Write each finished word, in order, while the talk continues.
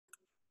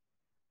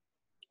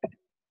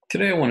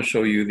Today I want to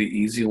show you the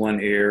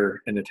EasyOne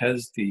Air, and it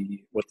has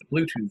the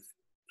Bluetooth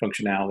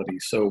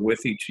functionality. So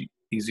with each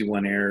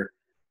EasyOne Air,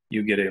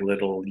 you get a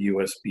little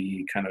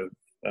USB kind of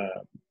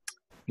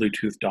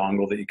Bluetooth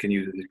dongle that you can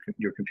use with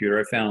your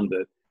computer. I found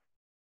that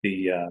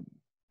the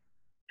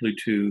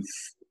Bluetooth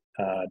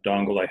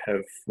dongle I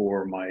have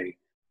for my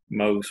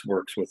mouse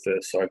works with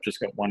this. So I've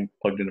just got one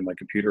plugged into my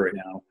computer right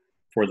now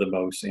for the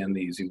mouse and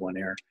the EasyOne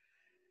Air.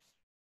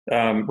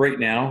 Right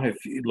now,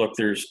 if you look,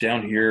 there's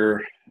down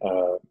here,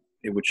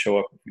 it would show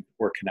up if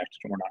we're connected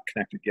and we're not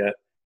connected yet.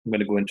 I'm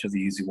going to go into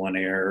the EasyOne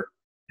Air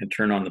and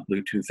turn on the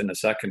Bluetooth in a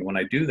second. When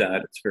I do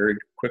that, it's very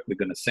quickly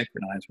going to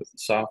synchronize with the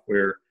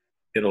software.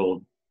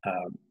 It'll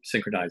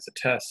synchronize the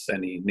tests,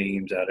 any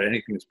names out,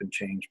 anything that's been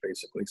changed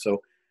basically.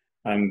 So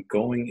I'm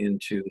going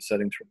into the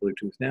settings for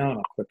Bluetooth now, and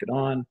I'll click it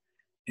on,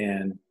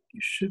 and you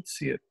should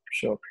see it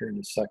show up here in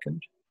a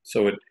second.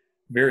 So it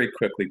very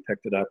quickly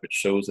picked it up. It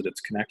shows that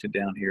it's connected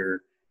down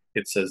here.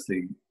 It says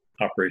the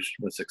operation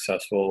was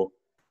successful.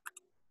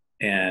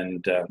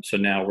 And so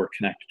now we're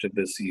connected to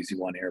this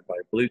EasyOne Air by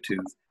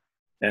Bluetooth.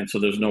 And so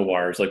there's no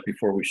wires, like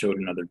before we showed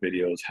in other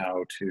videos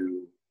how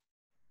to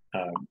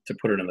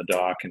put it in the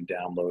dock and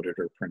download it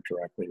or print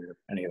directly or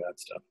any of that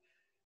stuff.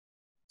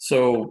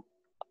 So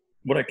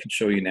what I could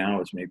show you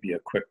now is maybe a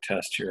quick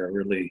test here. I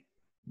really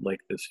like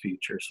this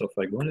feature. So if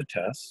I go into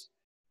tests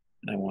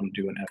and I want to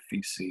do an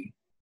FVC.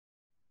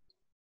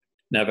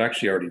 Now I've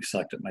actually already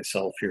selected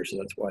myself here, so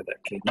that's why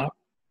that came up.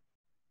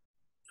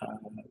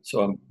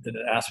 So it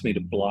asked me to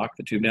block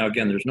the tube. Now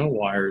again, there's no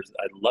wires.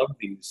 I love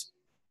these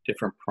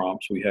different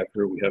prompts we have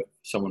here. We have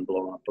someone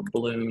blowing up a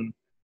balloon.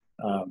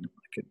 I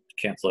could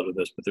cancel out of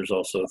this, but there's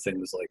also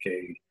things like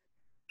a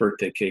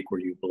birthday cake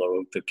where you blow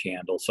out the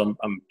candle. So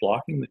I'm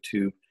blocking the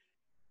tube,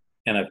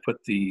 and I've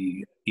put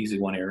the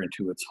EasyOne Air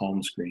into its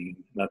home screen.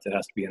 That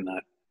has to be in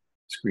that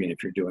screen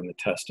if you're doing the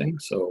testing.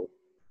 So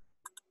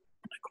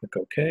I click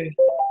OK.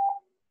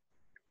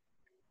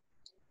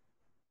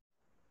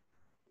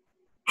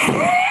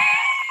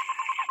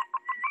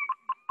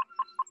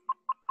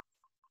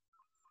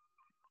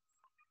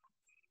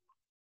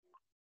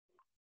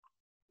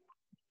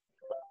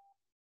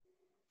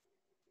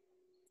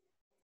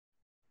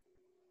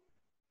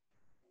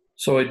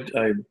 So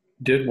I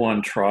did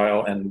one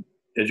trial, and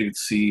as you can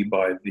see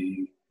by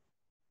the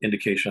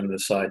indication on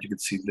this side, you can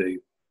see the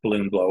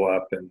balloon blow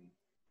up and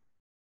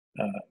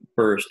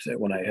burst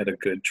when I had a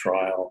good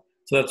trial.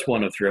 So that's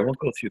one of three. I won't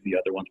go through the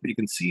other ones, but you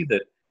can see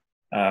that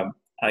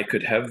I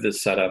could have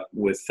this set up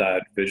with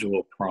that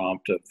visual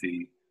prompt of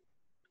the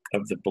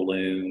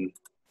balloon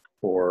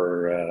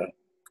or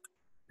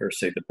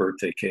say the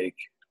birthday cake,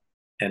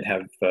 and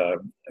have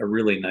a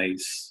really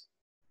nice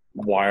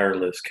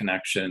wireless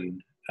connection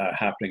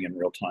happening in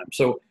real time.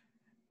 So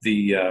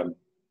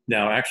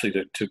now actually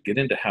to get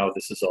into how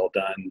this is all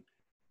done,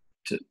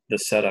 to the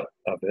setup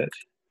of it,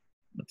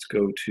 let's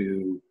go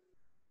to,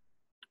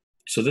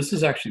 so this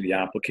is actually the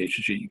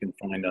application sheet you can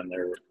find on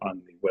the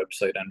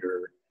website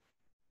under,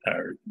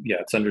 yeah,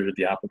 it's under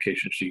the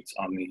application sheets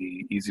on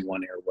the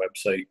EasyOne Air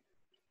website.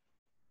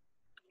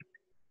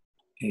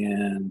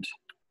 And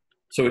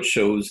so it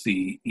shows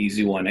the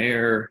EasyOne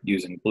Air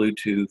using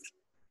Bluetooth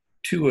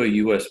to a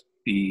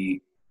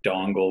USB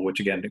dongle,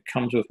 which again, it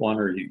comes with one,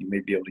 or you may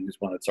be able to use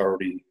one that's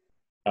already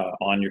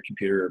on your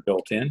computer or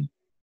built in.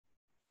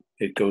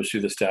 It goes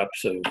through the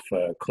steps of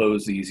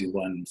close the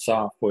EasyOne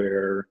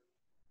software,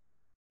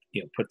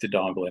 put the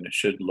dongle in. It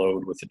should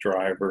load with the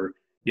driver.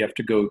 You have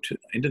to go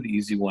into the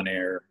EasyOne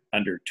Air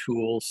under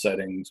Tools,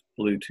 Settings,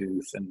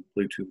 Bluetooth, and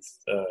Bluetooth,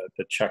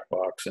 the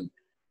checkbox, and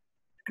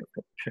I've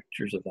got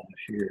pictures of that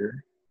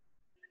here.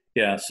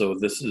 Yeah, so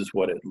this is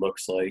what it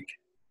looks like.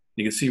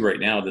 You can see right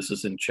now this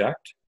isn't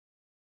checked.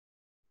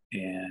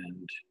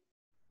 And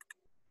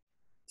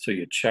so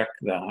you check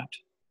that.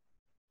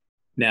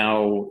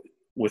 Now,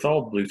 with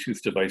all Bluetooth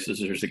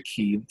devices, there's a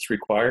key that's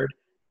required.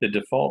 The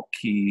default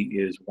key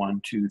is 1,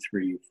 2,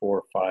 3,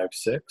 4, 5,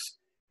 6.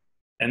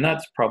 And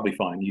that's probably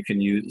fine. You can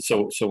use,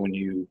 so when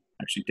you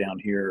actually down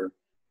here,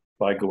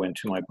 if I go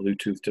into my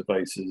Bluetooth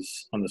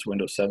devices on this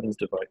Windows 7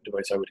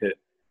 device, I would hit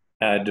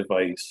Add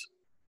Device.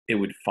 It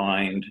would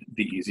find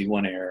the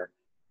EasyOne Air,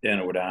 and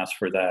it would ask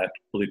for that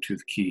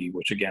Bluetooth key,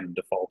 which again,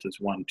 default is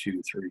 1,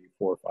 2, 3,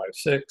 4, 5,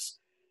 6.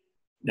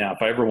 Now,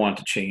 if I ever want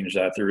to change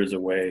that, there is a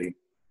way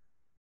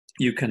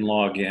you can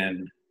log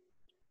in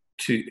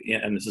to,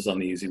 and this is on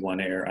the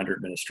EasyOne Air under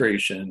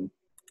Administration,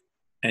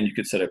 and you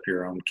could set up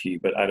your own key,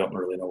 but I don't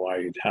really know why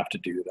you'd have to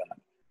do that.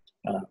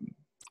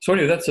 So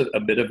anyway, that's a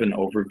bit of an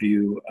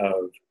overview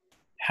of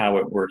how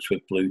it works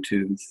with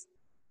Bluetooth.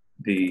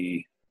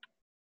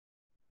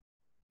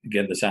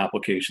 Again, this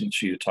application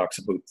sheet talks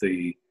about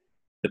the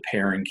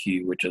pairing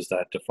key, which is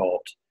that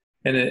default,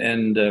 and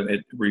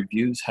it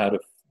reviews how to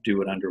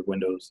do it under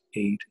Windows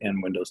 8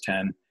 and Windows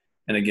 10.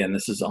 And again,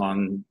 this is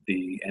on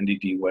the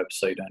NDD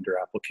website under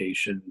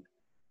application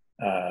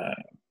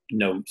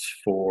notes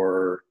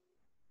for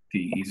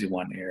the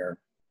EasyOne Air.